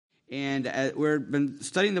And we've been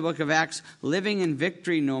studying the book of Acts, living in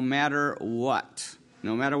victory no matter what.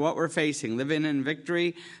 No matter what we're facing, living in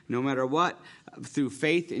victory no matter what, through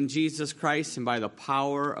faith in Jesus Christ and by the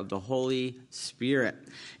power of the Holy Spirit.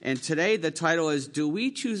 And today the title is, Do We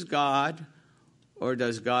Choose God or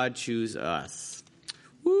Does God Choose Us?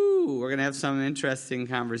 Woo, we're going to have some interesting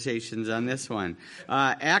conversations on this one.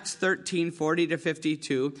 Acts 13, 40 to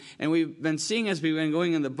 52. And we've been seeing as we've been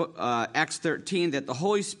going in the book, Acts 13, that the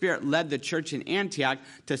Holy Spirit led the church in Antioch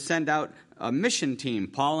to send out a mission team,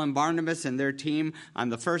 Paul and Barnabas and their team, on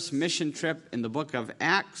the first mission trip in the book of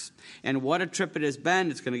Acts. And what a trip it has been.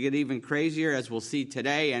 It's going to get even crazier, as we'll see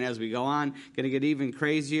today, and as we go on, going to get even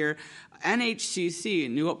crazier. NHCC,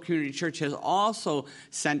 New Hope Community Church, has also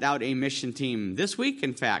sent out a mission team this week,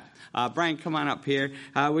 in fact. Brian, come on up here.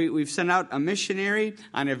 We've sent out a missionary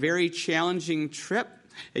on a very challenging trip.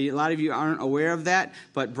 A lot of you aren't aware of that,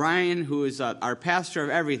 but Brian, who is our pastor of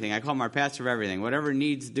everything, I call him our pastor of everything. Whatever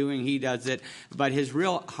needs doing, he does it. But his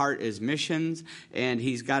real heart is missions, and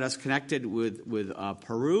he's got us connected with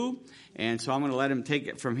Peru. And so I'm going to let him take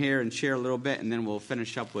it from here and share a little bit, and then we'll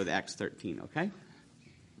finish up with Acts 13, okay?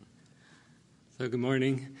 So good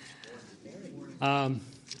morning.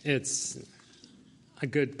 It's a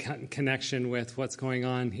good connection with what's going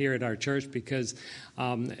on here at our church because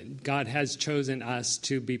God has chosen us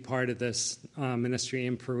to be part of this ministry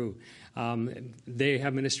in Peru. They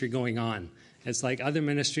have ministry going on. It's like other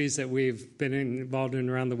ministries that we've been involved in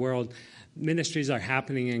around the world. Ministries are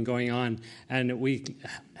happening and going on, and we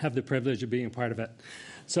have the privilege of being a part of it.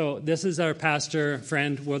 So this is our pastor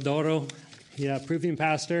friend, Wildoro, proving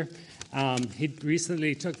pastor. He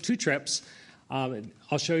recently took 2 trips.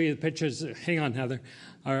 I'll show you the pictures. Hang on, Heather.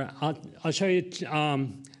 I'll show you.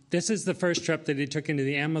 This is the first trip that he took into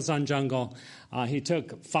the Amazon jungle. He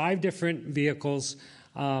took 5 different vehicles,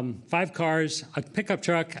 5 cars, a pickup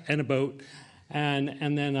truck, and a boat,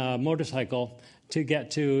 and then a motorcycle to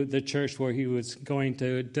get to the church where he was going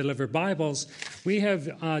to deliver Bibles. We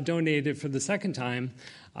have donated for the second time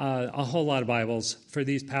a whole lot of Bibles for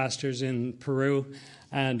these pastors in Peru.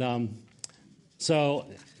 And so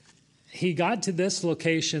he got to this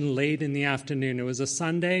location late in the afternoon. It was a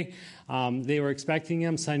Sunday. They were expecting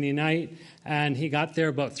him Sunday night, and he got there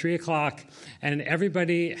about 3 o'clock, and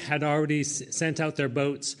everybody had already sent out their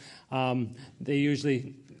boats. They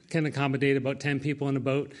usually can accommodate about 10 people in a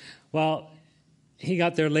boat. Well, he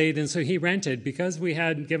got there late, and so he rented, because we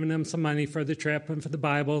had given him some money for the trip and for the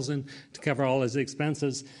Bibles and to cover all his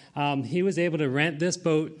expenses. He was able to rent this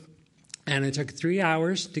boat, and it took 3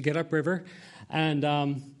 hours to get upriver,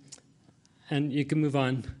 and you can move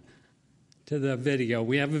on to the video.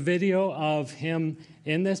 We have a video of him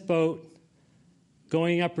in this boat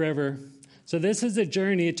going upriver. So this is a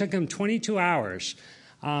journey. It took him 22 hours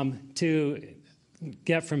to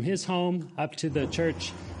get from his home up to the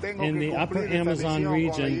church in the upper Amazon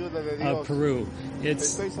region of Peru.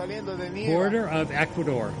 It's border of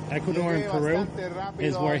Ecuador. Ecuador and Peru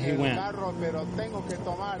is where he went.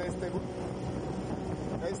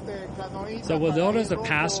 So Wildoro is a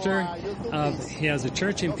pastor. He has a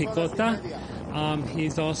church in Picota.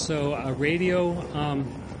 He's also a radio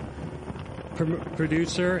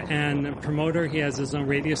producer and promoter. He has his own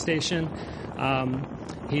radio station.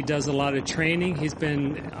 He does a lot of training. He's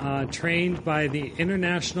been trained by the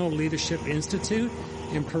International Leadership Institute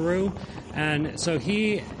in Peru. And so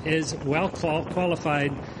he is well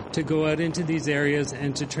qualified to go out into these areas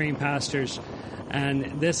and to train pastors.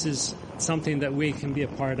 And this is something that we can be a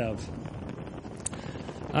part of.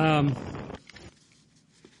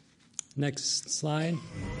 Next slide.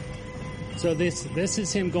 So this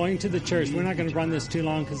is him going to the church. We're not going to run this too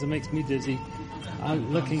long because it makes me dizzy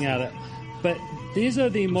looking at it. But these are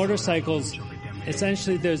the motorcycles.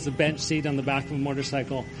 Essentially, there's a bench seat on the back of a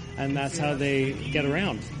motorcycle, and that's how they get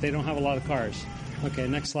around. They don't have a lot of cars. Okay,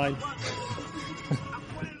 next slide.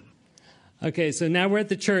 Okay, so now we're at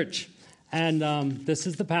the church, and this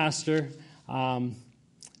is the pastor, Pastor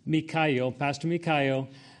Mikayo,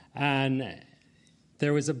 and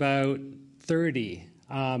there was about 30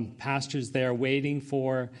 pastors there waiting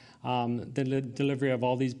for the delivery of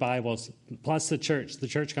all these Bibles, plus the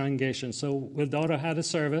church congregation. So Wildoro had a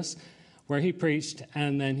service where he preached,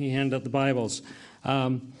 and then he handed out the Bibles.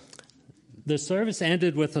 The service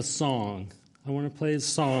ended with a song. I want to play a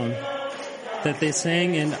song that they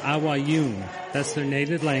sang in Awayun. That's their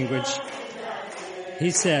native language.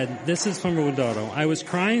 He said, this is from Wildoro, I was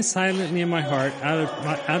crying silently in my heart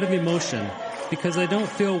out of emotion because I don't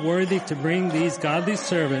feel worthy to bring these godly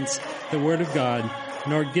servants the Word of God,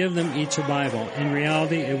 nor give them each a Bible. In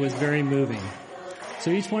reality, it was very moving. So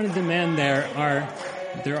each one of the men there are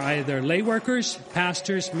They're either lay workers,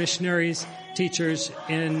 pastors, missionaries, teachers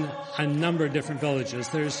in a number of different villages.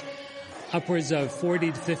 There's upwards of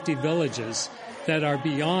 40 to 50 villages that are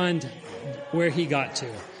beyond where he got to.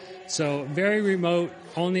 So very remote,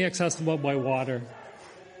 only accessible by water.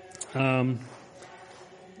 Wildolo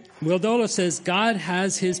says, God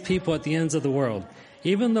has his people at the ends of the world.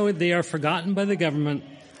 Even though they are forgotten by the government,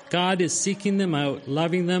 God is seeking them out,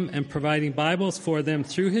 loving them, and providing Bibles for them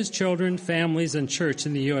through his children, families, and church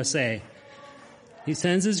in the USA. He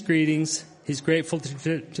sends his greetings. He's grateful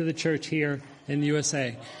to the church here in the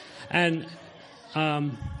USA. And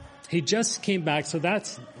he just came back, so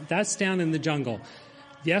that's down in the jungle.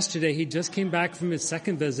 Yesterday, he just came back from his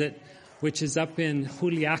second visit, which is up in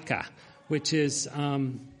Juliaca, which is,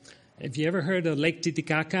 have you ever heard of Lake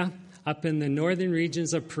Titicaca? Up in the northern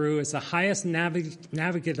regions of Peru. It's the highest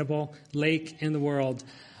navigable lake in the world.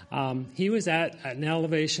 He was at an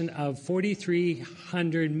elevation of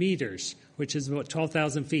 4,300 meters, which is about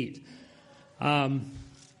 12,000 feet.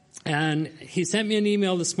 And he sent me an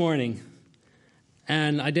email this morning,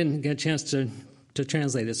 and I didn't get a chance to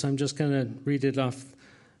translate it, so I'm just going to read it off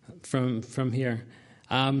from here.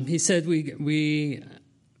 He said, we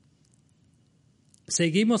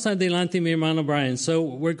Seguimos adelante, mi hermano Brian. So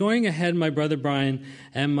we're going ahead, my brother Brian,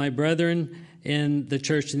 and my brethren in the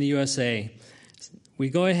church in the USA. We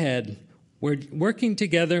go ahead. We're working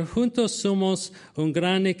together. Juntos somos un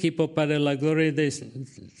gran equipo para la gloria de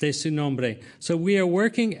su nombre. So we are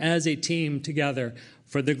working as a team together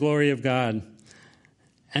for the glory of God.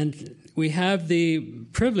 And we have the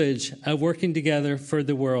privilege of working together for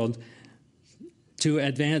the world to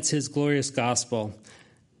advance his glorious gospel.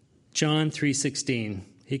 John 3:16.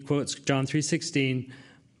 He quotes John 3:16.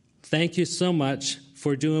 Thank you so much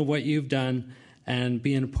for doing what you've done and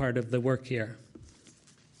being a part of the work here.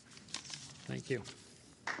 Thank you.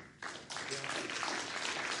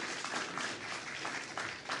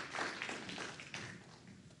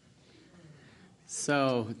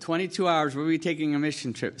 So, 22 hours. We'll be taking a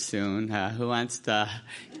mission trip soon. Who wants to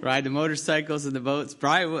ride the motorcycles and the boats?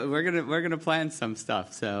 Brian, we're gonna plan some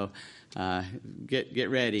stuff. So. Get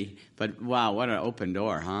ready. But wow, what an open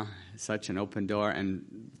door, huh? Such an open door.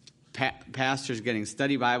 And pastors getting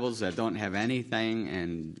study Bibles that don't have anything,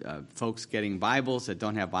 and folks getting Bibles that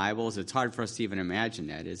don't have Bibles. It's hard for us to even imagine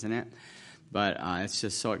that, isn't it? But it's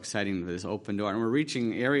just so exciting with this open door. And we're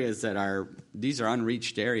reaching areas these are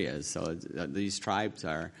unreached areas. So these tribes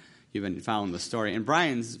you've been following the story. And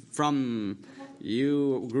Brian's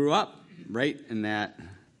you grew up right in that.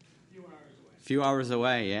 Few hours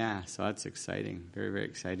away, yeah. So that's exciting. Very, very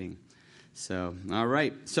exciting. So, all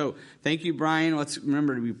right. So, thank you, Brian. Let's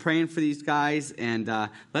remember to be praying for these guys. And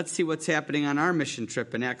let's see what's happening on our mission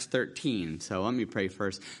trip in Acts 13. So, let me pray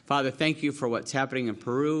first. Father, thank you for what's happening in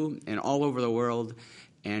Peru and all over the world.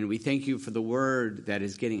 And we thank you for the word that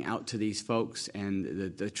is getting out to these folks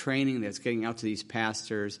and the training that's getting out to these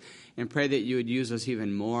pastors. And pray that you would use us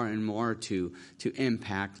even more and more to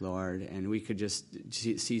impact, Lord. And we could just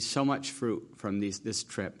see so much fruit from this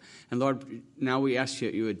trip. And Lord, now we ask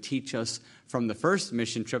you that you would teach us from the first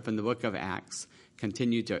mission trip in the book of Acts.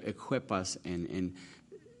 Continue to equip us and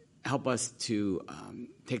help us to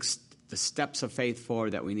take the steps of faith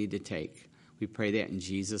forward that we need to take. We pray that in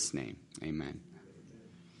Jesus' name. Amen.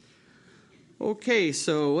 Okay,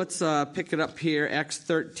 so let's pick it up here, Acts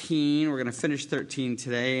 13. We're going to finish 13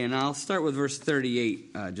 today, and I'll start with verse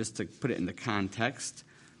 38 just to put it into context.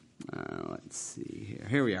 Let's see here.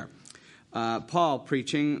 Here we are. Paul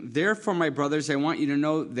preaching, "Therefore, my brothers, I want you to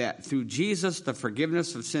know that through Jesus the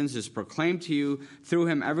forgiveness of sins is proclaimed to you. Through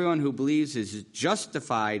him, everyone who believes is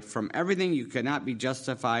justified from everything you cannot be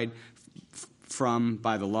justified from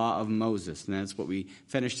by the law of Moses." And that's what we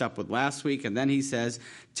finished up with last week. And then he says,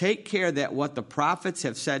 "Take care that what the prophets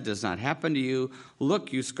have said does not happen to you.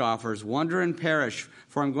 Look, you scoffers, wonder and perish,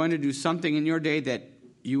 for I'm going to do something in your day that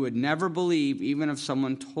you would never believe, even if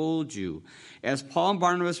someone told you." As Paul and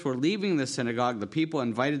Barnabas were leaving the synagogue, the people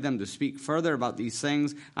invited them to speak further about these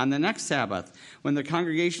things on the next Sabbath. When the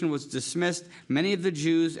congregation was dismissed, many of the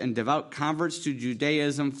Jews and devout converts to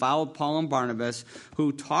Judaism followed Paul and Barnabas,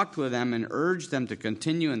 who talked with them and urged them to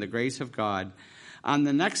continue in the grace of God. On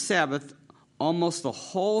the next Sabbath, almost the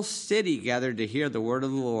whole city gathered to hear the word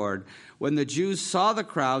of the Lord. When the Jews saw the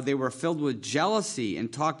crowd, they were filled with jealousy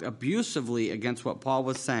and talked abusively against what Paul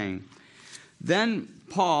was saying. Then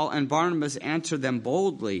Paul and Barnabas answered them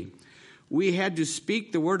boldly, "We had to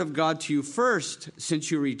speak the word of God to you first.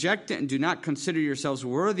 Since you reject it and do not consider yourselves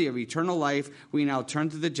worthy of eternal life, we now turn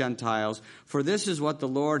to the Gentiles. For this is what the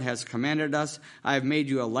Lord has commanded us. I have made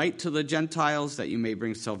you a light to the Gentiles, that you may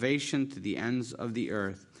bring salvation to the ends of the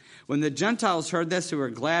earth." When the Gentiles heard this, they were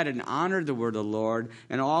glad and honored the word of the Lord,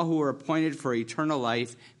 and all who were appointed for eternal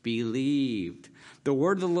life believed. The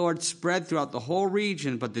word of the Lord spread throughout the whole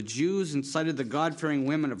region, but the Jews incited the God-fearing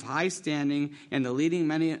women of high standing and the leading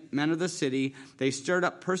men of the city. They stirred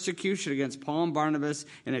up persecution against Paul and Barnabas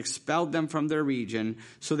and expelled them from their region.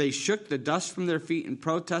 So they shook the dust from their feet in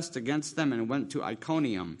protest against them and went to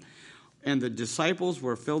Iconium. And the disciples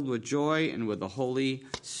were filled with joy and with the Holy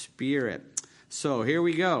Spirit. So here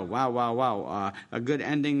we go. Wow. A good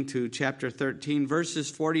ending to chapter 13. Verses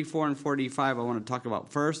 44 and 45 I want to talk about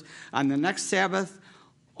first. On the next Sabbath,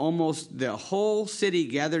 almost the whole city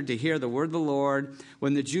gathered to hear the word of the Lord.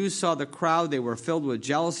 When the Jews saw the crowd, they were filled with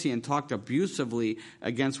jealousy and talked abusively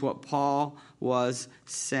against what Paul was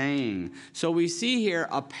saying. So we see here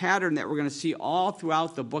a pattern that we're going to see all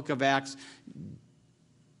throughout the book of Acts.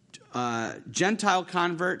 Gentile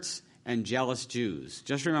converts and jealous Jews.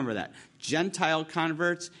 Just remember that. Gentile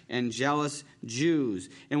converts and jealous Jews.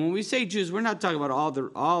 And when we say Jews, we're not talking about all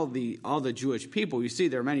the Jewish people. You see,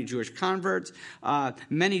 there are many Jewish converts.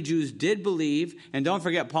 Many Jews did believe, and don't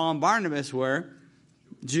forget, Paul and Barnabas were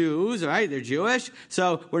Jews, right? They're Jewish.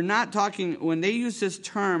 So we're not talking, when they use this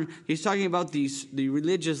term, he's talking about the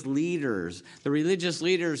religious leaders. The religious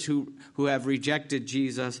leaders who have rejected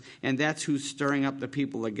Jesus, and that's who's stirring up the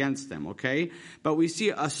people against them, okay? But we see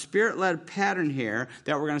a spirit-led pattern here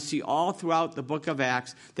that we're going to see all throughout the book of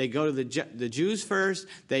Acts. They go to the Jews first.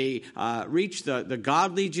 They reach the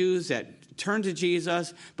godly Jews that turn to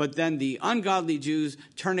Jesus, but then the ungodly Jews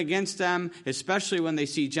turn against them, especially when they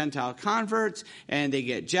see Gentile converts, and they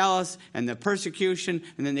get jealous, and the persecution,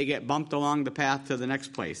 and then they get bumped along the path to the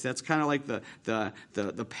next place. That's kind of like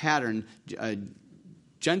the pattern.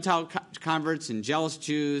 Gentile converts and jealous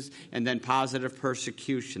Jews, and then positive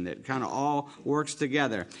persecution. That kind of all works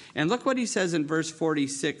together. And look what he says in verse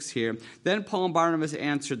 46 here. Then Paul and Barnabas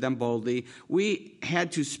answered them boldly, "We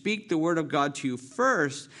had to speak the word of God to you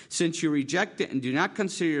first. Since you reject it and do not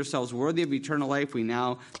consider yourselves worthy of eternal life, we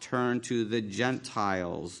now turn to the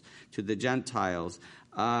Gentiles."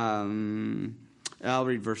 I'll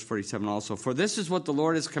read verse 47 also. "For this is what the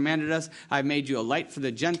Lord has commanded us. I have made you a light for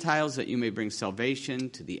the Gentiles, that you may bring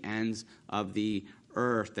salvation to the ends of the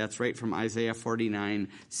earth." That's right from Isaiah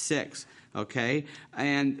 49:6. Okay?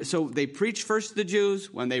 And so they preach first to the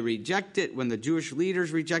Jews. When they reject it, when the Jewish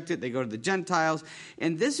leaders reject it, they go to the Gentiles.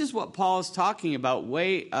 And this is what Paul is talking about,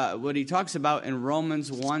 what he talks about in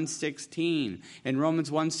Romans 1:16. In Romans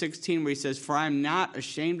 1:16, where he says, "For I am not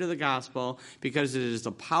ashamed of the gospel, because it is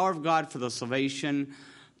the power of God for the salvation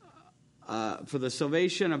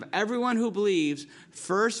of everyone who believes,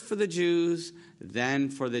 first for the Jews, then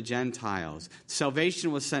for the Gentiles."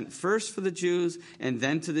 Salvation was sent first for the Jews and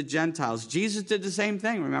then to the Gentiles. Jesus did the same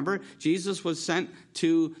thing, remember? Jesus was sent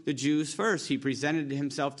to the Jews first. He presented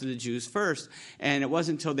himself to the Jews first. And it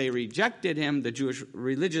wasn't until they rejected him, the Jewish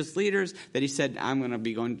religious leaders, that he said, "I'm going to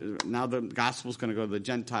be going, now the gospel's going to go to the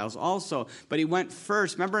Gentiles also." But he went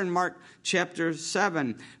first. Remember in Mark chapter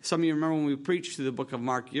 7, some of you remember when we preached through the book of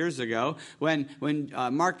Mark years ago, when in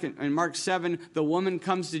Mark 7, the woman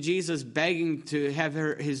comes to Jesus begging to have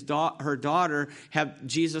her daughter have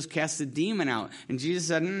Jesus cast the demon out. And Jesus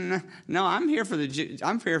said, "No, I'm here for the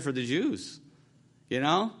Jews." You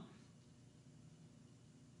know?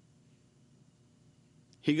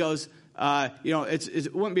 He goes,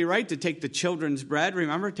 it wouldn't be right to take the children's bread.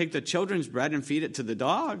 Remember, take the children's bread and feed it to the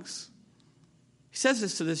dogs. He says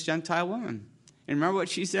this to this Gentile woman. And remember what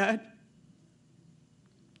she said?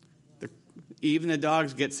 Even the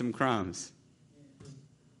dogs get some crumbs.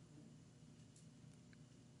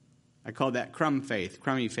 I call that crummy faith.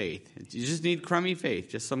 You just need crummy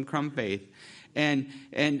faith, just some crumb faith. And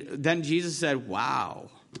then Jesus said, "Wow.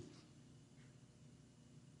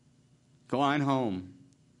 Go on home.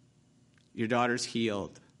 Your daughter's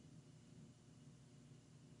healed."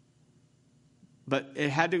 But it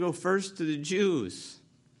had to go first to the Jews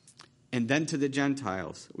and then to the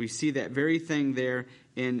Gentiles. We see that very thing there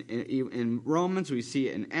in Romans. We see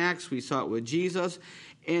it in Acts. We saw it with Jesus.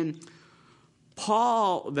 And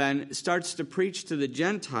Paul then starts to preach to the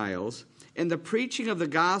Gentiles. And the preaching of the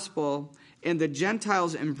gospel and the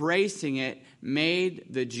Gentiles embracing it made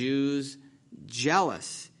the Jews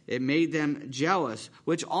jealous. It made them jealous,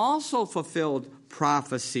 which also fulfilled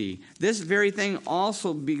prophecy. This very thing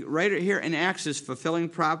also, right here in Acts, is fulfilling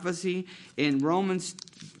prophecy in Romans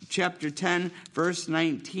chapter 10, verse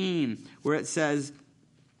 19, where it says,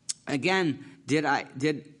 Again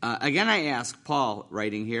I ask, Paul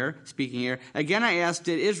writing here, speaking here, again I ask,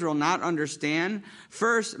 did Israel not understand?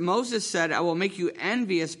 First, Moses said, "I will make you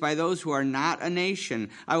envious by those who are not a nation.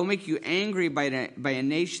 I will make you angry by a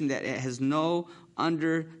nation that has no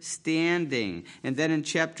understanding. And then in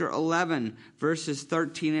chapter 11, verses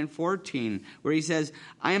 13 and 14, where he says,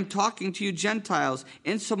 I am talking to you Gentiles,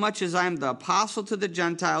 insomuch as I am the apostle to the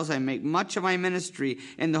Gentiles, I make much of my ministry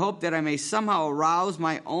in the hope that I may somehow arouse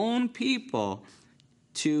my own people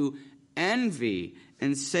to envy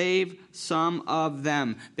and save some of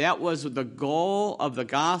them. That was the goal of the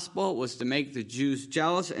gospel, was to make the Jews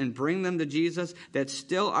jealous and bring them to Jesus. That's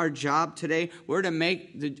still our job today. We're to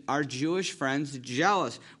make our Jewish friends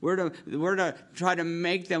jealous. We're to try to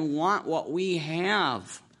make them want what we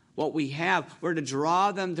have. What we have. We're to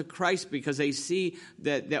draw them to Christ because they see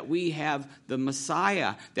that we have the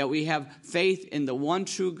Messiah, that we have faith in the one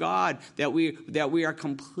true God, that we are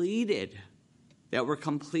completed. That we're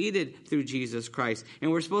completed through Jesus Christ.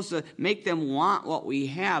 And we're supposed to make them want what we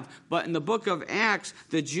have. But in the book of Acts,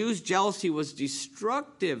 the Jews' jealousy was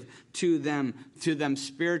destructive to them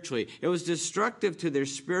spiritually. It was destructive to their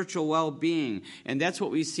spiritual well-being. And that's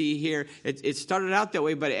what we see here. It started out that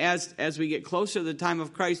way, but as we get closer to the time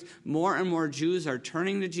of Christ, more and more Jews are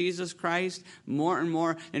turning to Jesus Christ. More and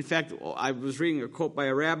more. In fact, I was reading a quote by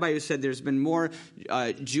a rabbi who said there's been more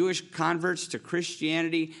Jewish converts to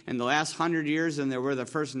Christianity in the last 100 years than there were the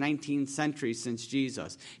first 19th century since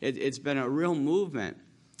Jesus. It's been a real movement.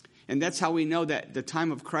 And that's how we know that the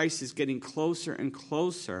time of Christ is getting closer and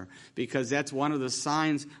closer, because that's one of the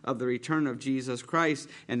signs of the return of Jesus Christ.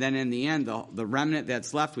 And then in the end, the remnant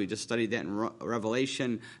that's left, we just studied that in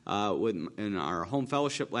Revelation in our home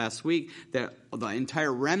fellowship last week, that the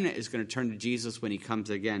entire remnant is going to turn to Jesus when he comes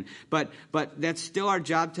again. But that's still our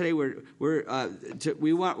job today. We're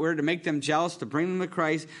to make them jealous, to bring them to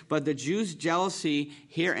Christ. But the Jews' jealousy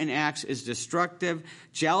here in Acts is destructive.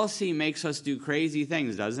 Jealousy makes us do crazy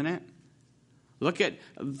things, doesn't it?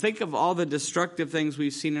 Think of all the destructive things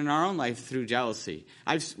we've seen in our own life through jealousy.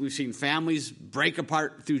 We've seen families break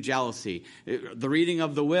apart through jealousy. The reading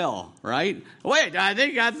of the will, right? Wait,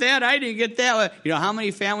 they got that, I didn't get that. You know, how many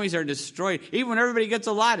families are destroyed? Even when everybody gets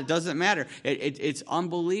a lot, it doesn't matter. It's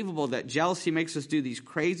unbelievable that jealousy makes us do these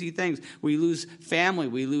crazy things. We lose family,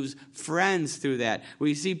 we lose friends through that.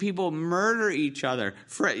 We see people murder each other.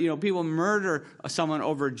 People murder someone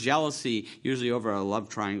over jealousy, usually over a love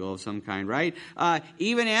triangle of some kind, right?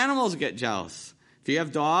 Even animals get jealous. If you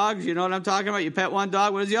have dogs, you know what I'm talking about. You pet one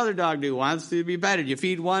dog, what does the other dog do? Wants to be petted. You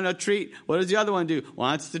feed one a treat, what does the other one do?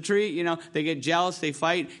 Wants the treat. You know, they get jealous, they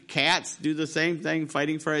fight. Cats do the same thing,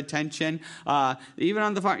 fighting for attention. Even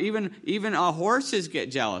on the farm, even horses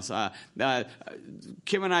get jealous.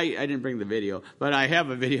 Kim and I didn't bring the video, but I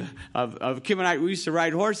have a video of Kim and I. We used to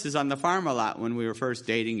ride horses on the farm a lot when we were first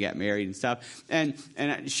dating, get married and stuff. And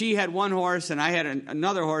she had one horse and I had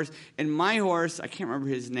another horse. And my horse, I can't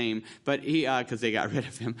remember his name, but because they got rid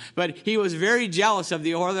of him. But he was very jealous of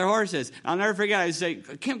the other horses. I'll never forget. I would say,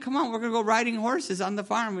 Kim, come on, we're going to go riding horses on the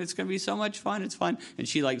farm. It's going to be so much fun. It's fun. And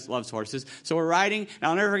she loves horses. So we're riding. And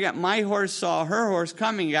I'll never forget, my horse saw her horse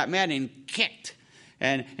coming, got mad and kicked.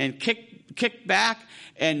 And kicked back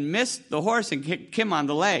and missed the horse and kicked Kim on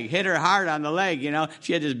the leg, hit her hard on the leg. You know,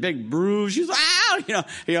 she had this big bruise. She was, ow,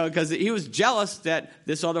 because he was jealous that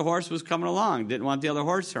this other horse was coming along, didn't want the other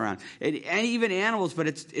horse around. And even animals, but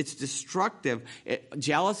it's destructive.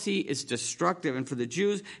 Jealousy is destructive. And for the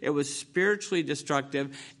Jews, it was spiritually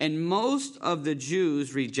destructive. And most of the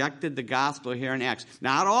Jews rejected the gospel here in Acts.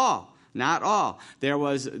 Not all. There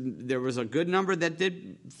was a good number that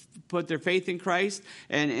did put their faith in Christ,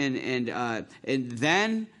 and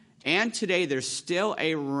then and today there's still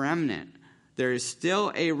a remnant. There is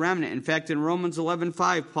still a remnant. In fact, in Romans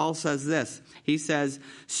 11:5, Paul says this. He says,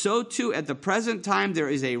 so too at the present time there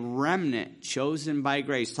is a remnant chosen by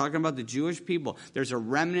grace. Talking about the Jewish people, there's a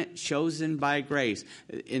remnant chosen by grace.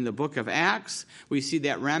 In the book of Acts, we see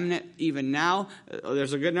that remnant even now.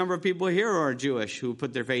 There's a good number of people here who are Jewish who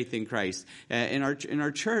put their faith in Christ in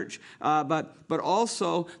our church. But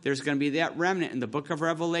also there's going to be that remnant in the book of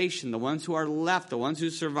Revelation, the ones who are left, the ones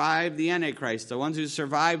who survived the Antichrist, the ones who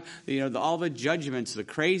survived all the judgments, the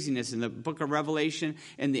craziness in the book of Revelation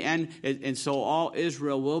in the end. And so all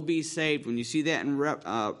Israel will be saved. When you see that in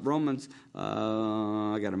Romans,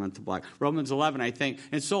 I got them on the block. Romans 11, I think.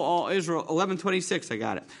 And so all Israel, 11:26, I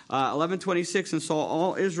got it. 11:26, and so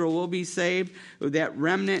all Israel will be saved. That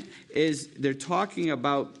remnant they're talking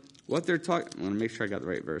about what they're talking. I want to make sure I got the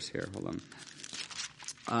right verse here. Hold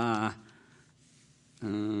on.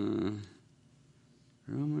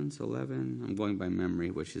 Romans 11, I'm going by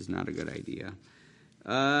memory, which is not a good idea.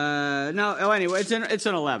 No. Oh, anyway, it's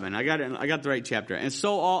in 11. I got the right chapter. And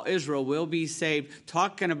so all Israel will be saved.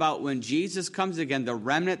 Talking about when Jesus comes again, the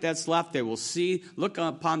remnant that's left, they will look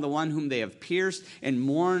upon the one whom they have pierced, and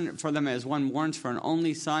mourn for them as one mourns for an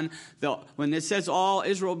only son. When it says all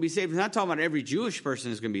Israel will be saved, it's not talking about every Jewish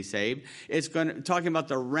person is going to be saved. It's talking about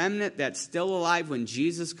the remnant that's still alive when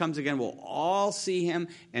Jesus comes again. Will all see him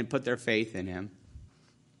and put their faith in him.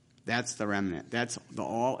 That's the remnant. That's the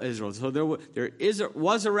all Israel. So there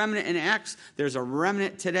was a remnant in Acts. There's a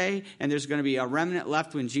remnant today, and there's going to be a remnant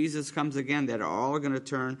left when Jesus comes again that are all going to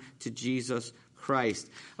turn to Jesus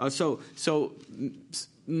Christ. So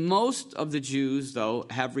most of the Jews, though,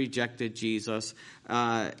 have rejected Jesus,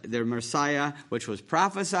 their Messiah, which was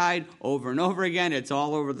prophesied over and over again. It's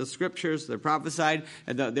all over the scriptures. They're prophesied.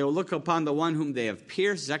 They will look upon the one whom they have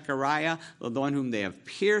pierced, Zechariah, the one whom they have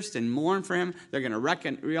pierced, and mourn for him. They're going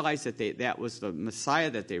to realize that that was the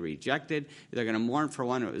Messiah that they rejected. They're going to mourn for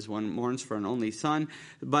one as one mourns for an only son.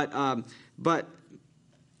 But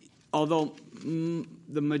although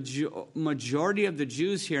the majority of the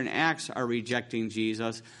Jews here in Acts are rejecting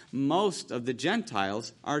Jesus, most of the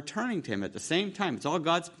Gentiles are turning to him at the same time. It's all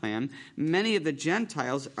God's plan. Many of the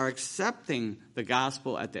Gentiles are accepting the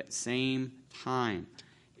gospel at that same time.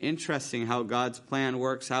 Interesting how God's plan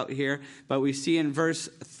works out here. But we see in verse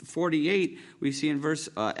 48,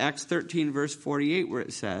 Acts 13, verse 48, where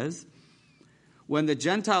it says, when the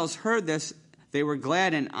Gentiles heard this, they were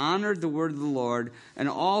glad and honored the word of the Lord, and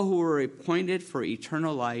all who were appointed for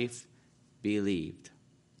eternal life believed.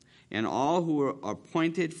 And all who were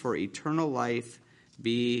appointed for eternal life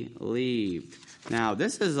believed. Now,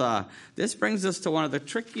 this brings us to one of the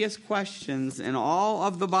trickiest questions in all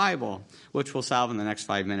of the Bible, which we'll solve in the next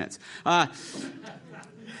 5 minutes.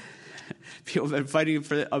 People have been fighting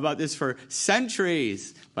about this for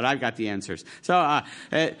centuries, but I've got the answers. So,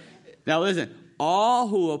 now listen. All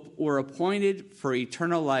who were appointed for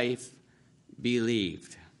eternal life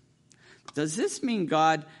believed. Does this mean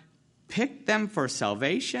God picked them for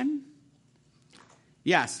salvation?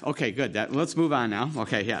 Yes. Okay, good. Let's move on now.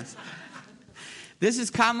 Okay, yes. This is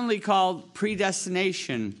commonly called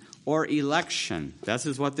predestination or election. This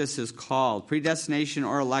is what this is called. Predestination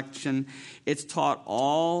or election. It's taught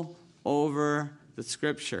all over the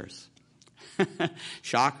scriptures.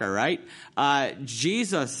 Shocker, right?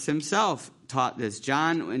 Jesus himself taught this.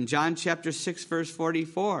 In John chapter 6, verse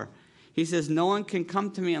 44, he says, no one can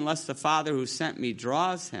come to me unless the Father who sent me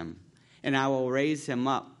draws him, and I will raise them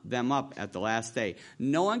up at the last day.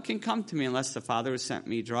 No one can come to me unless the Father who sent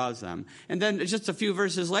me draws them. And then just a few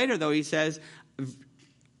verses later, though, he says,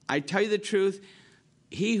 I tell you the truth,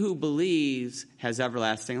 he who believes has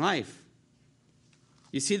everlasting life.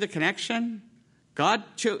 You see the connection? God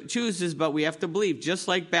chooses, but we have to believe. Just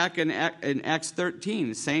like back in Acts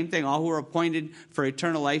 13, same thing. All who are appointed for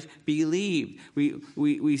eternal life believed.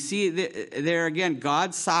 We see there again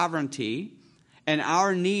God's sovereignty and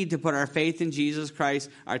our need to put our faith in Jesus Christ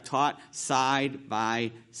are taught side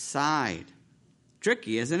by side.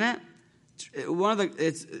 Tricky, isn't it?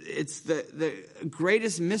 It's the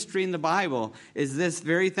greatest mystery in the Bible is this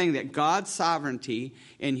very thing that God's sovereignty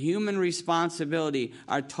and human responsibility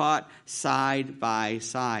are taught side by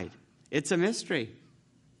side. It's a mystery.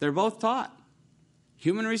 They're both taught.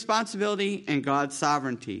 Human responsibility and God's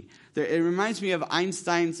sovereignty. It reminds me of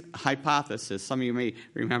Einstein's hypothesis. Some of you may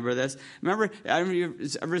remember this. I don't know if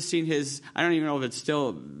you've ever seen I don't even know if it's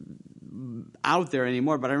still out there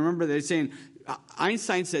anymore, but I remember they're saying,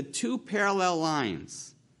 Einstein said two parallel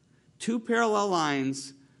lines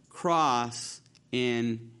cross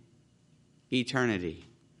in eternity.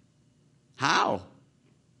 How?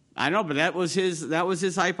 I know, but that was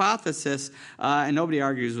his hypothesis, and nobody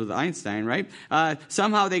argues with Einstein, right?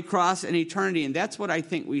 Somehow they cross in eternity, and that's what I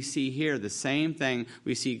think we see here. The same thing.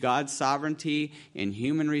 We see God's sovereignty and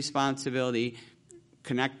human responsibility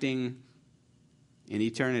connecting in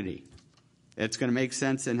eternity. It's going to make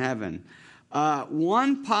sense in heaven.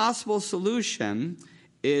 One possible solution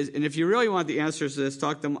is, and if you really want the answers to this,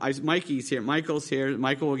 talk to Mikey's here. Michael's here.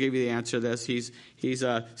 Michael will give you the answer to this. He's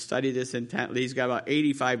studied this intently. He's got about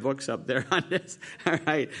 85 books up there on this. All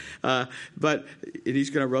right, but he's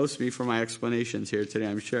going to roast me for my explanations here today,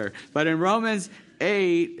 I'm sure. But in Romans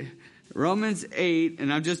 8,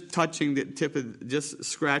 and I'm just touching the tip of, just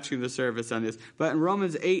scratching the surface on this. But in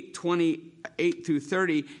Romans 8:28 through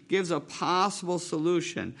 30 gives a possible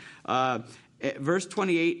solution. Verse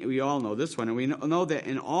 28, we all know this one, and we know that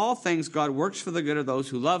in all things God works for the good of those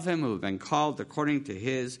who love him, who have been called according to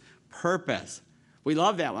his purpose. We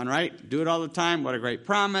love that one, right? Do it all the time. What a great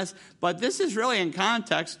promise. But this is really in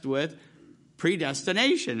context with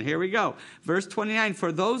predestination. Here we go. Verse 29,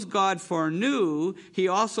 for those God foreknew, he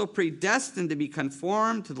also predestined to be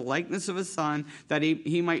conformed to the likeness of his Son, that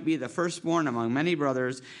he might be the firstborn among many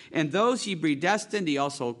brothers. And those he predestined, he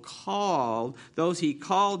also called. Those he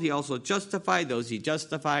called, he also justified. Those he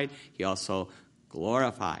justified, he also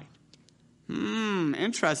glorified.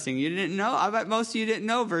 Interesting. You didn't know? I bet most of you didn't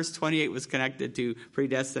know verse 28 was connected to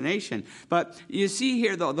predestination. But you see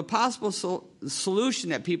here, though, the possible solution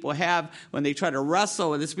that people have when they try to wrestle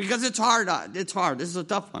with this, because it's hard. It's hard. This is a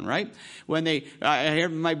tough one, right? When I hear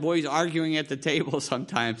my boys arguing at the table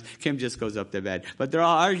sometimes. Kim just goes up to bed. But they're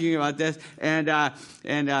all arguing about this. And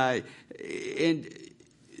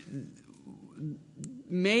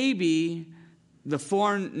maybe the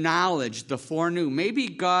foreknowledge, the foreknew. Maybe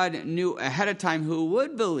God knew ahead of time who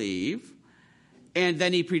would believe, and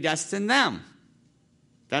then he predestined them.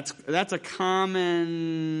 That's a common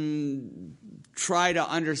try to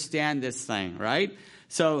understand this thing, right?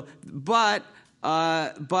 So, but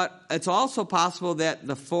it's also possible that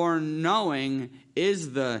the foreknowing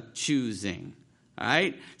is the choosing. All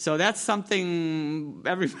right? So that's something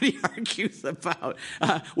everybody argues about.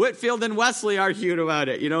 Whitefield and Wesley argued about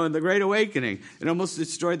it, in the Great Awakening. It almost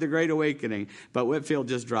destroyed the Great Awakening, but Whitefield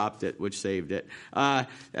just dropped it, which saved it.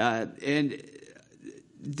 That's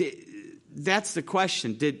the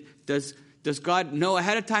question. Does God know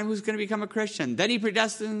ahead of time who's going to become a Christian? Then he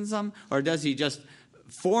predestines them, or does he just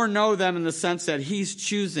foreknow them in the sense that he's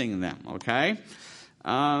choosing them? Okay?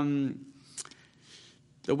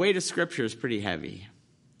 The weight of Scripture is pretty heavy.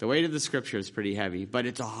 The weight of the Scripture is pretty heavy, but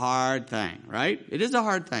it's a hard thing, right? It is a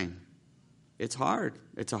hard thing. It's hard.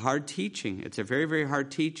 It's a hard teaching. It's a very, very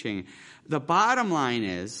hard teaching. The bottom line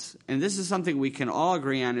is, and this is something we can all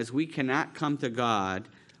agree on, is we cannot come to God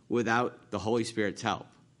without the Holy Spirit's help,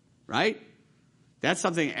 right? That's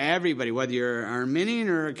something everybody, whether you're Arminian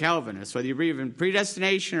or a Calvinist, whether you believe in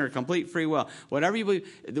predestination or complete free will, whatever you believe,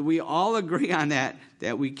 we all agree on that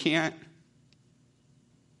we can't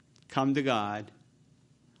come to God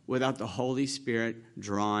without the Holy Spirit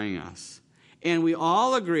drawing us. And we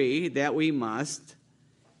all agree that we must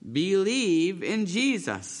believe in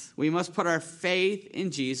Jesus. We must put our faith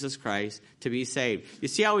in Jesus Christ to be saved. You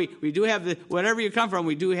see how we do have whatever you come from,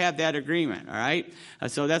 we do have that agreement, all right?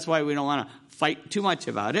 So that's why we don't want to fight too much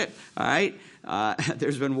about it, all right?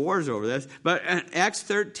 There's been wars over this. But Acts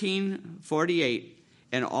 13:48,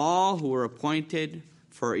 and all who were appointed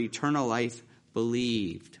for eternal life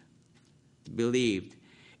believed.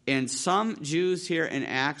 And some Jews here in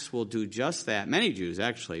Acts will do just that. Many Jews,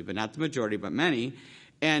 actually, but not the majority, but many.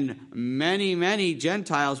 And many, many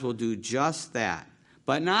Gentiles will do just that.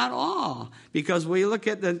 But not all. Because we look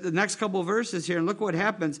at the next couple of verses here, and look what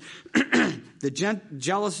happens. The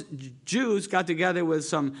jealous Jews got together with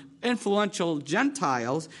some influential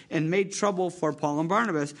Gentiles and made trouble for Paul and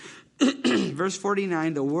Barnabas. Verse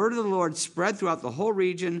 49, the word of the Lord spread throughout the whole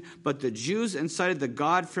region, but the Jews incited the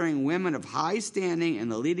God-fearing women of high standing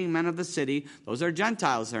and the leading men of the city. Those are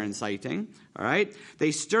Gentiles they're inciting. All right? They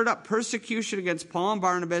stirred up persecution against Paul and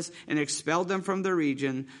Barnabas and expelled them from the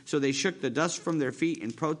region. So they shook the dust from their feet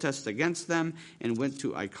in protest against them and went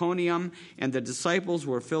to Iconium. And the disciples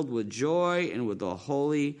were filled with joy and with the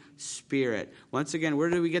Holy Spirit. Once again, where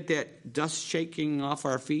do we get that dust shaking off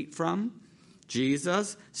our feet from?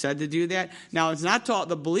 Jesus said to do that. Now, it's not to all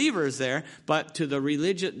the believers there, but to the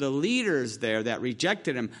leaders there that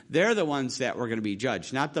rejected him. They're the ones that were going to be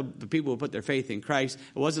judged, not the people who put their faith in Christ.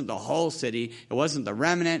 It wasn't the whole city. It wasn't the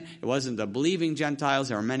remnant. It wasn't the believing Gentiles.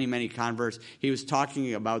 There were many, many converts. He was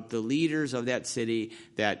talking about the leaders of that city,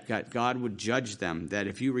 that God would judge them, that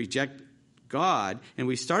if you reject God, and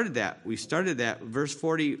we started that. Verse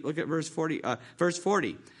 40, look at verse 40. Verse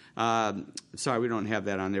 40. Sorry, we don't have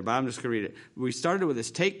that on there, but I'm just going to read it. We started with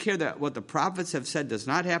this. Take care that what the prophets have said does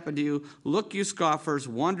not happen to you. Look, you scoffers,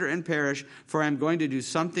 wonder and perish, for I am going to do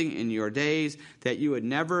something in your days that you would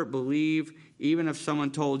never believe, even if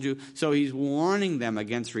someone told you. So he's warning them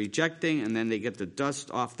against rejecting, and then they get the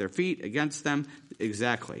dust off their feet against them.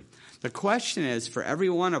 Exactly. The question is, for every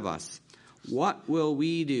one of us, what will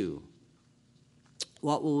we do?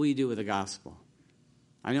 What will we do with the gospel?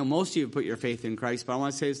 I know most of you put your faith in Christ, but I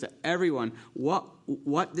want to say this to everyone.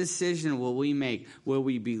 What decision will we make? Will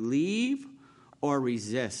we believe or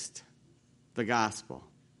resist the gospel?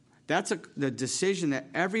 That's the decision that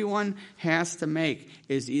everyone has to make,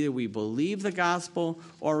 is either we believe the gospel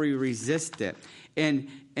or we resist it. And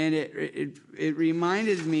it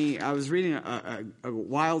reminded me, I was reading a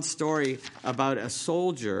wild story about a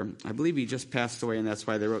soldier. I believe he just passed away, and that's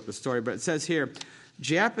why they wrote the story. But it says here,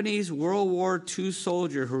 Japanese World War II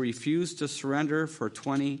soldier who refused to surrender for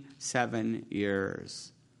 27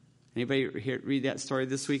 years. Anybody read that story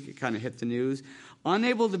this week? It kind of hit the news.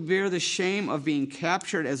 Unable to bear the shame of being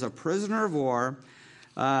captured as a prisoner of war,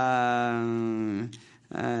 I'm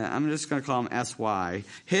just going to call him S.Y.,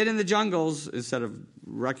 hid in the jungles, instead of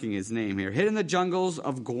wrecking his name here, hid in the jungles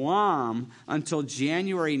of Guam until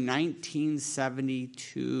January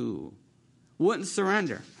 1972. Wouldn't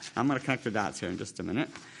surrender. I'm going to connect the dots here in just a minute.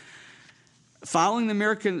 Following the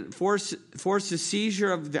American forces'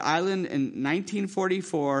 seizure of the island in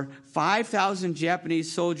 1944, 5,000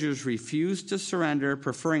 Japanese soldiers refused to surrender,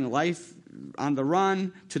 preferring life on the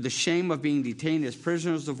run to the shame of being detained as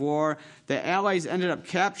prisoners of war. The Allies ended up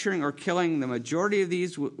capturing or killing the majority of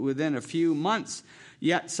these within a few months,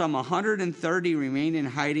 yet some 130 remained in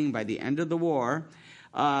hiding by the end of the war.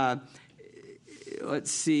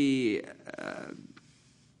 Let's see.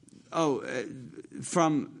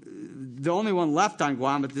 From the only one left on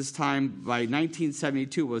Guam at this time by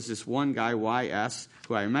 1972 was this one guy, Y.S.,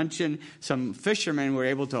 who I mentioned. Some fishermen were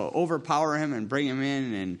able to overpower him and bring him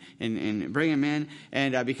in and bring him in.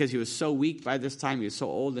 And because he was so weak by this time, he was so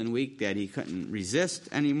old and weak that he couldn't resist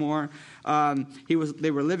anymore.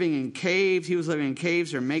 They were living in caves. He was living in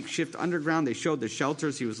caves or makeshift underground. They showed the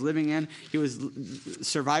shelters he was living in. He was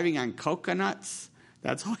surviving on coconuts.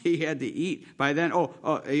 That's all he had to eat. By then,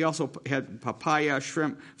 he also had papaya,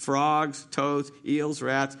 shrimp, frogs, toads, eels,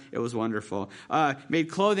 rats. It was wonderful. Made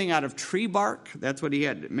clothing out of tree bark. That's what he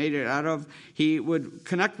had made it out of. He would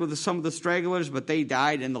connect with some of the stragglers, but they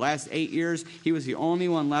died in the last 8 years. He was the only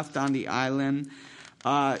one left on the island.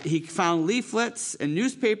 He found leaflets and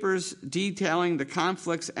newspapers detailing the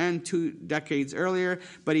conflict's end 2 decades earlier,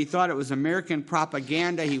 but he thought it was American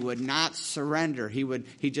propaganda. He would not surrender. He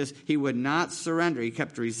would not surrender. He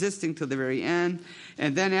kept resisting to the very end.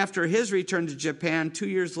 And then after his return to Japan 2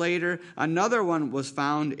 years later, another one was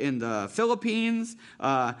found in the Philippines.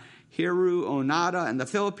 Hiru Onada in the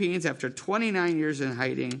Philippines. After 29 years in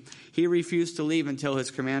hiding, he refused to leave until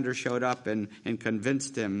his commander showed up and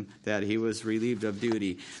convinced him that he was relieved of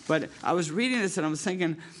duty. But I was reading this and I was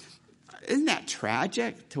thinking, isn't that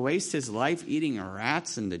tragic to waste his life eating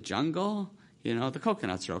rats in the jungle? You know, the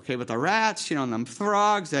coconuts are okay, but the rats, and the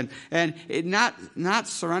frogs and it not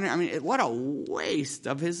surrendering. I mean, what a waste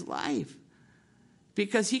of his life.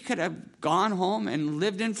 Because he could have gone home and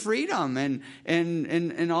lived in freedom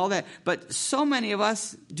and all that. But so many of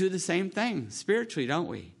us do the same thing spiritually, don't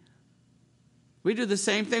we? We do the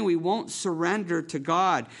same thing. We won't surrender to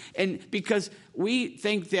God. And because we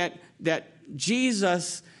think that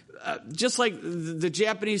Jesus, just like the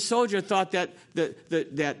Japanese soldier thought that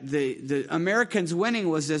the Americans winning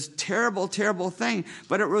was this terrible, terrible thing,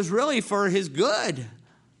 but it was really for his good.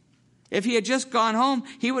 If he had just gone home,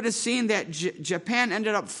 he would have seen that Japan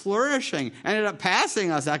ended up flourishing, ended up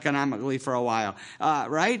passing us economically for a while,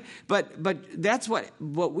 right? But that's what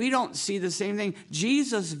we don't see the same thing.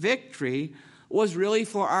 Jesus' victory was really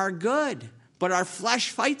for our good, but our flesh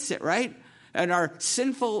fights it, right? And our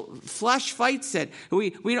sinful flesh fights it.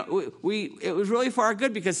 It was really for our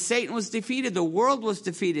good because Satan was defeated, the world was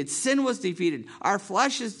defeated, sin was defeated, our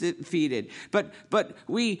flesh is defeated. But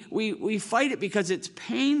we fight it because it's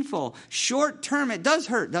painful. Short term, it does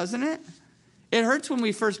hurt, doesn't it? It hurts when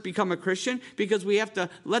we first become a Christian because we have to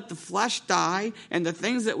let the flesh die and the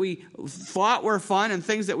things that we thought were fun and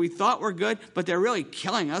things that we thought were good, but they're really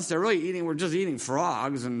killing us. We're just eating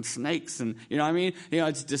frogs and snakes and,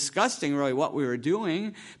 it's disgusting really what we were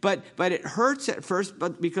doing. But it hurts at first,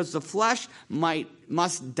 but because the flesh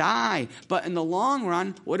must die. But in the long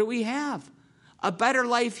run, what do we have? A better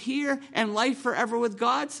life here and life forever with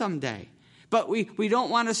God someday. But we don't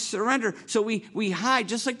want to surrender. So we hide,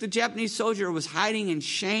 just like the Japanese soldier was hiding in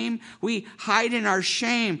shame. We hide in our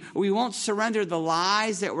shame. We won't surrender the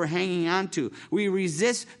lies that we're hanging on to. We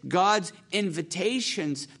resist God's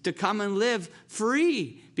invitations to come and live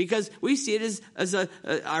free because we see it as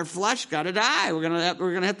our flesh got to die. We're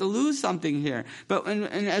gonna have to lose something here. But and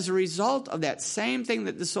as a result of that same thing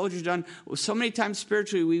that the soldier's done, so many times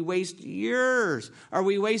spiritually we waste years or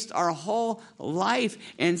we waste our whole life,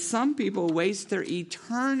 and some people waste their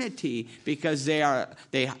eternity because they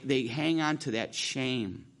hang on to that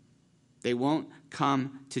shame. They won't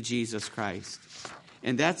come to Jesus Christ.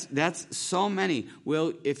 And that's so many.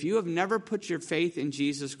 If you have never put your faith in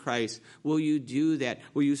Jesus Christ, will you do that?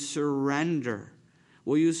 Will you surrender?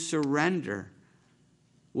 Will you surrender?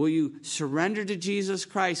 Will you surrender to Jesus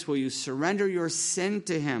Christ? Will you surrender your sin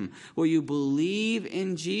to him? Will you believe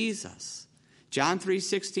in Jesus? John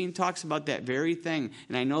 3:16 talks about that very thing.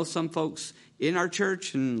 And I know some folks in our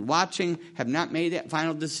church and watching have not made that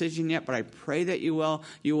final decision yet, but I pray that you will.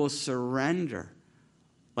 You will surrender.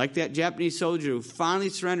 like that Japanese soldier who finally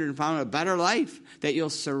surrendered and found a better life, that you'll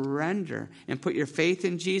surrender and put your faith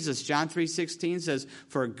in Jesus. John 3:16 says,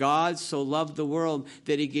 "For God so loved the world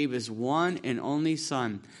that he gave his one and only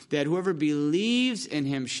Son, that whoever believes in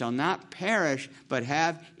him shall not perish, but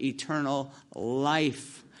have eternal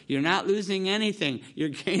life." You're not losing anything. You're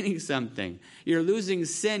gaining something. You're losing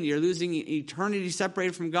sin. You're losing eternity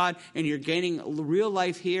separated from God, and you're gaining real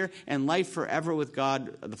life here and life forever with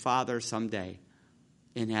God the Father someday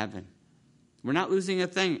in heaven. We're not losing a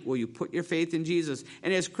thing. Well, you put your faith in Jesus.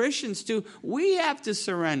 And as Christians, too, we have to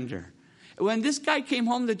surrender. When this guy came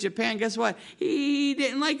home to Japan, guess what? He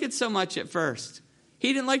didn't like it so much at first.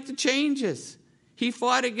 He didn't like the changes. He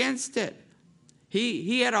fought against it.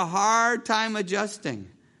 He had a hard time adjusting.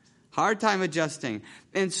 Hard time adjusting.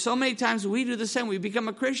 And so many times we do the same. We become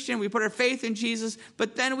a Christian, we put our faith in Jesus,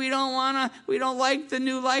 but then we don't like the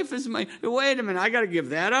new life as much. Wait a minute, I got to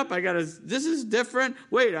give that up. This is different.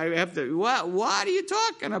 Wait, I have to, what are you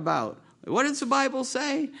talking about? What does the Bible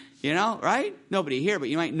say? You know, right? Nobody here, but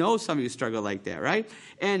you might know some of you struggle like that, right?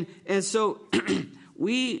 And so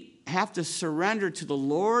we have to surrender to the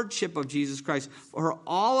lordship of Jesus Christ for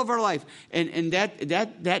all of our life. And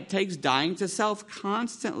that takes dying to self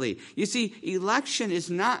constantly. You see, election is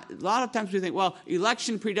not, a lot of times we think, well,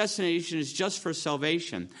 election predestination is just for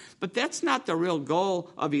salvation. But that's not the real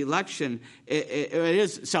goal of election. It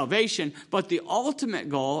is salvation, but the ultimate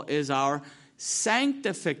goal is our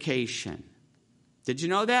sanctification. Did you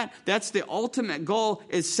know that? That's the ultimate goal,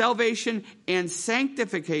 is salvation and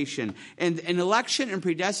sanctification. And election and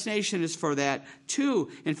predestination is for that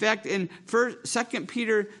too. In fact, in 2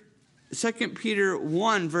 Peter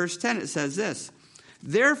 1, verse 10, it says this: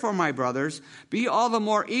 "Therefore, my brothers, be all the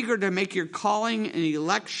more eager to make your calling and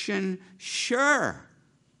election sure."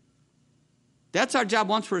 That's our job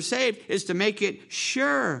once we're saved, is to make it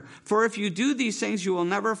sure. "For if you do these things, you will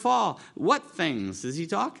never fall." What things is he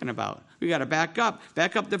talking about? We got to back up.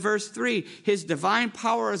 Back up to verse 3. "His divine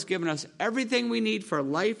power has given us everything we need for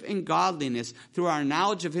life and godliness through our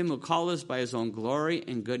knowledge of him who called us by his own glory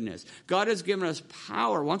and goodness." God has given us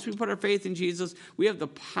power. Once we put our faith in Jesus, we have the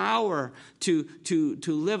power to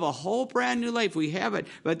live a whole brand new life. We have it.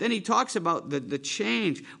 But then he talks about the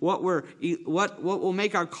change, what will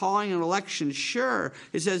make our calling and election sure.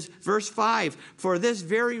 It says, verse 5, "For this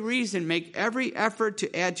very reason, make every effort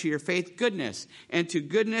to add to your faith goodness, and to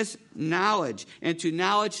goodness knowledge, and to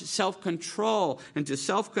knowledge self-control, and to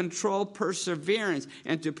self-control perseverance,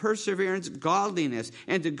 and to perseverance godliness,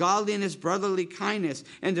 and to godliness brotherly kindness,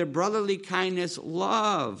 and to brotherly kindness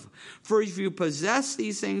love. For if you possess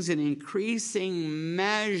these things in increasing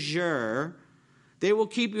measure, they will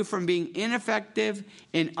keep you from being ineffective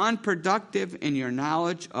and unproductive in your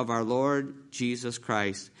knowledge of our Lord Jesus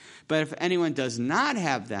Christ. But if anyone does not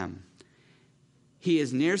have them, he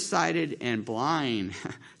is nearsighted and blind."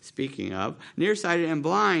 Speaking of, nearsighted and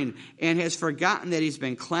blind, "and has forgotten that he's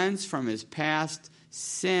been cleansed from his past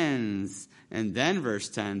sins." And then verse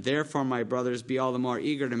 10, "Therefore, my brothers, be all the more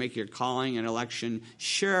eager to make your calling and election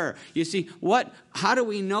sure." You see, how do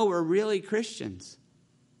we know we're really Christians?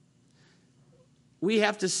 We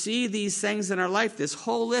have to see these things in our life. This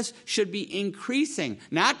whole list should be increasing.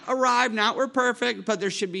 Not arrive, not we're perfect, but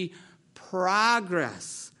there should be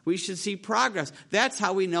progress. We should see progress. That's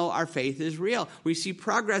how we know our faith is real. We see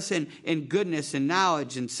progress in goodness and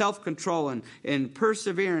knowledge and self-control and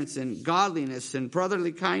perseverance and godliness and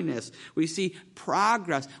brotherly kindness. We see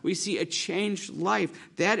progress. We see a changed life.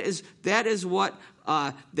 That is what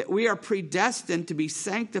that we are predestined to be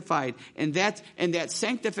sanctified, and that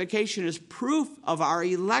sanctification is proof of our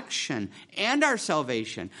election and our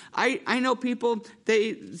salvation. I know people,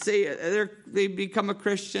 they say they become a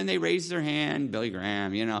Christian, they raise their hand, Billy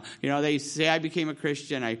Graham, you know, they say, "I became a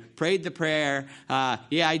Christian, I prayed the prayer,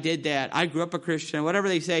 yeah, I did that, I grew up a Christian," whatever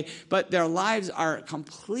they say, but their lives are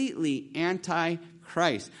completely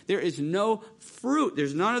anti-Christ. There is no fruit.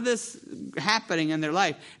 There's none of this happening in their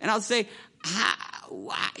life. And I'll say,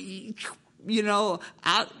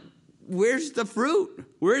 where's the fruit?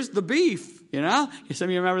 Where's the beef? Some of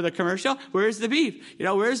you remember the commercial? Where's the beef?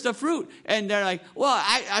 Where's the fruit? And they're like, "Well,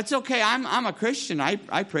 it's okay. I'm a Christian.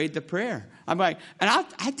 I prayed the prayer." I'm like, and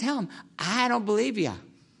I tell them, I don't believe you.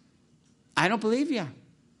 I don't believe you.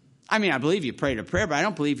 I mean, I believe you prayed a prayer, but I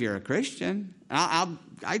don't believe you're a Christian.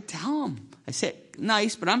 I tell them. I say,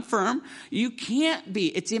 nice, but I'm firm. You can't be.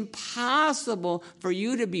 It's impossible for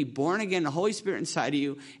you to be born again, the Holy Spirit inside of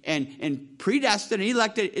you, and predestined,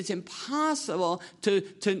 elected. It's impossible to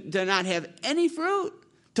not have any fruit,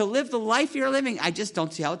 to live the life you're living. I just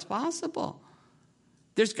don't see how it's possible.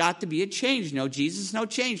 There's got to be a change. No Jesus, no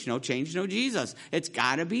change. No change, no Jesus. It's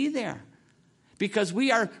got to be there. because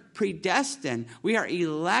we are predestined. We are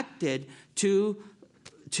elected to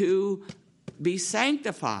be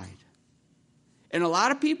sanctified. And a lot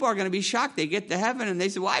of people are going to be shocked. They get to heaven and they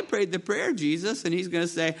say, well, I prayed the prayer, Jesus. And he's going to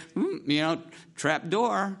say, trap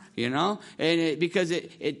door, And because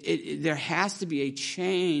there has to be a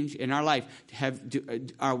change in our life.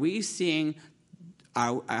 Are we seeing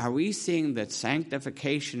the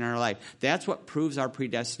sanctification in our life? That's what proves our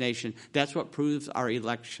predestination. That's what proves our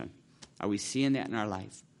election. Are we seeing that in our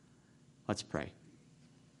life? Let's pray.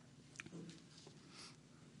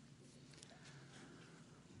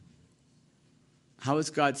 How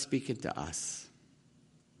is God speaking to us?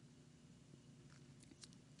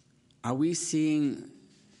 Are we seeing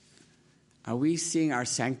our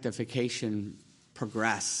sanctification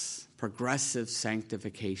progress? Progressive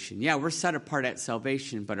sanctification. Yeah, we're set apart at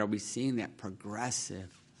salvation, but are we seeing that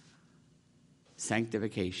progressive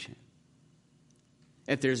sanctification?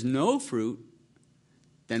 If there's no fruit,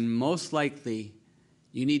 then most likely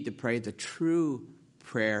you need to pray the true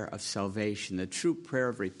prayer of salvation, the true prayer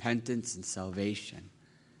of repentance and salvation.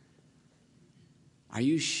 Are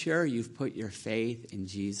you sure you've put your faith in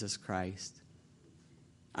Jesus Christ?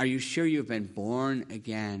 Are you sure you've been born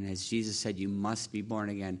again? As Jesus said, you must be born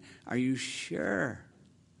again. Are you sure?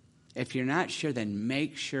 If you're not sure, then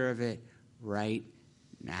make sure of it right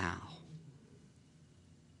now.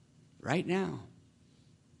 Right now.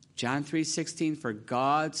 John 3:16, for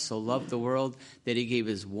God so loved the world that he gave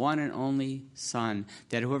his one and only Son,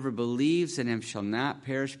 that whoever believes in him shall not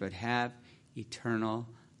perish but have eternal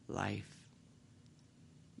life.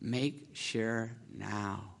 Make sure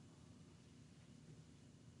now.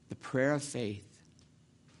 The prayer of faith.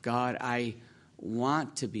 God, I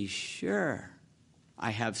want to be sure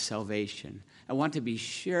I have salvation. I want to be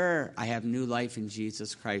sure I have new life in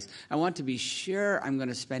Jesus Christ. I want to be sure I'm going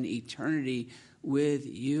to spend eternity with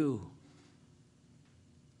you.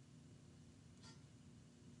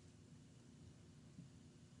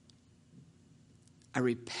 I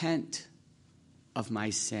repent of my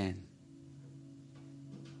sin.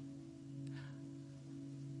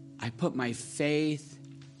 I put my faith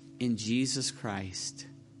in Jesus Christ.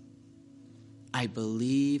 I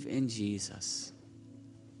believe in Jesus.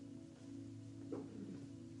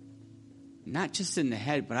 Not just in the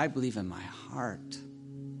head, but I believe in my heart.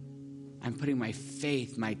 I'm putting my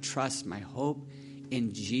faith, my trust, my hope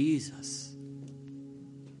in Jesus.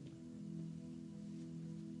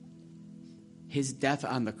 His death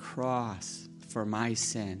on the cross for my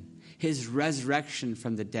sin. His resurrection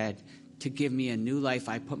from the dead to give me a new life.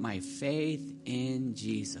 I put my faith in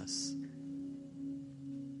Jesus.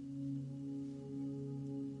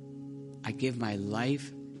 I give my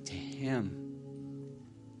life to him.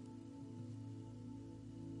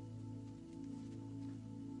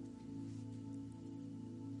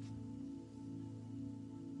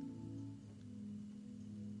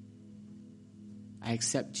 I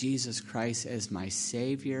accept Jesus Christ as my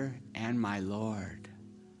Savior and my Lord.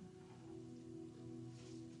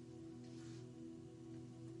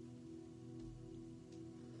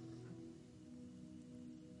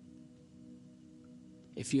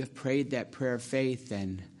 If you have prayed that prayer of faith,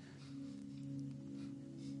 then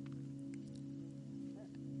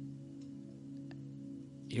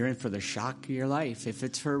you're in for the shock of your life. If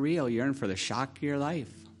it's for real, you're in for the shock of your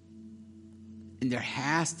life. And there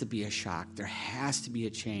has to be a shock. There has to be a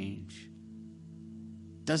change.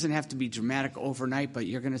 It doesn't have to be dramatic overnight, but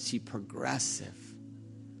you're going to see progressive.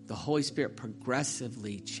 The Holy Spirit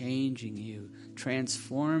progressively changing you,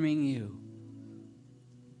 transforming you,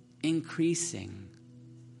 increasing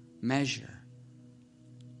measure.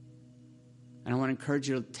 And I want to encourage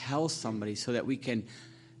you to tell somebody so that we can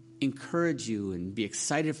encourage you and be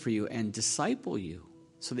excited for you and disciple you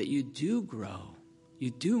so that you do grow, you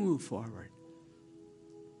do move forward.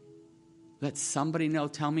 Let somebody know.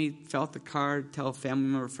 Tell me, fill out the card, tell a family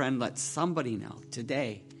member, friend, let somebody know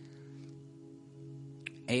today.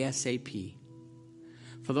 ASAP.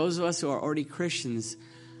 For those of us who are already Christians,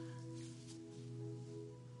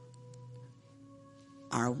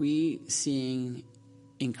 are we seeing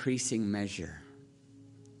increasing measure?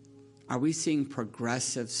 Are we seeing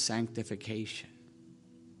progressive sanctification?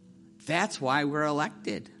 That's why we're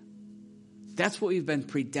elected. That's what we've been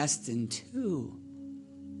predestined to.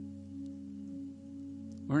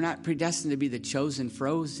 We're not predestined to be the chosen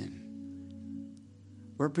frozen.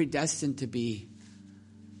 We're predestined to be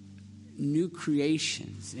new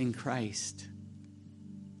creations in Christ.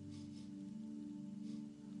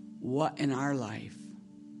 What in our life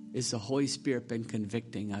is the Holy Spirit been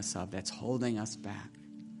convicting us of that's holding us back?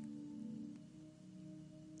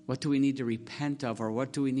 What do we need to repent of, or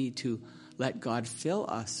what do we need to let God fill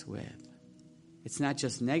us with? It's not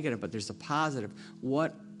just negative, but there's a positive.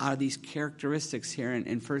 What are these characteristics here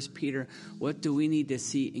in 1 Peter? What do we need to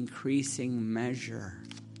see increasing measure?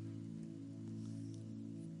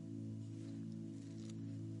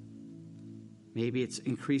 Maybe it's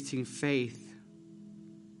increasing faith,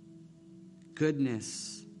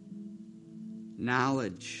 goodness,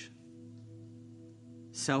 knowledge,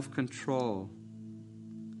 self-control,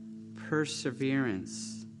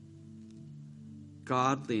 perseverance,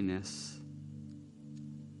 godliness,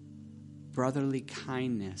 brotherly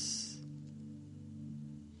kindness,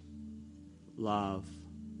 love.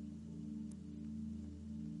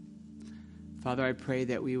 Father, I pray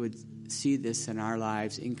that we would see this in our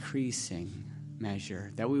lives increasing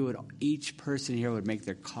measure, that we would, each person here would make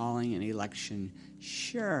their calling and election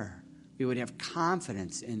sure. We would have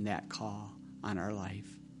confidence in that call on our life.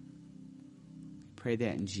 Pray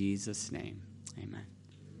that in Jesus' name. Amen.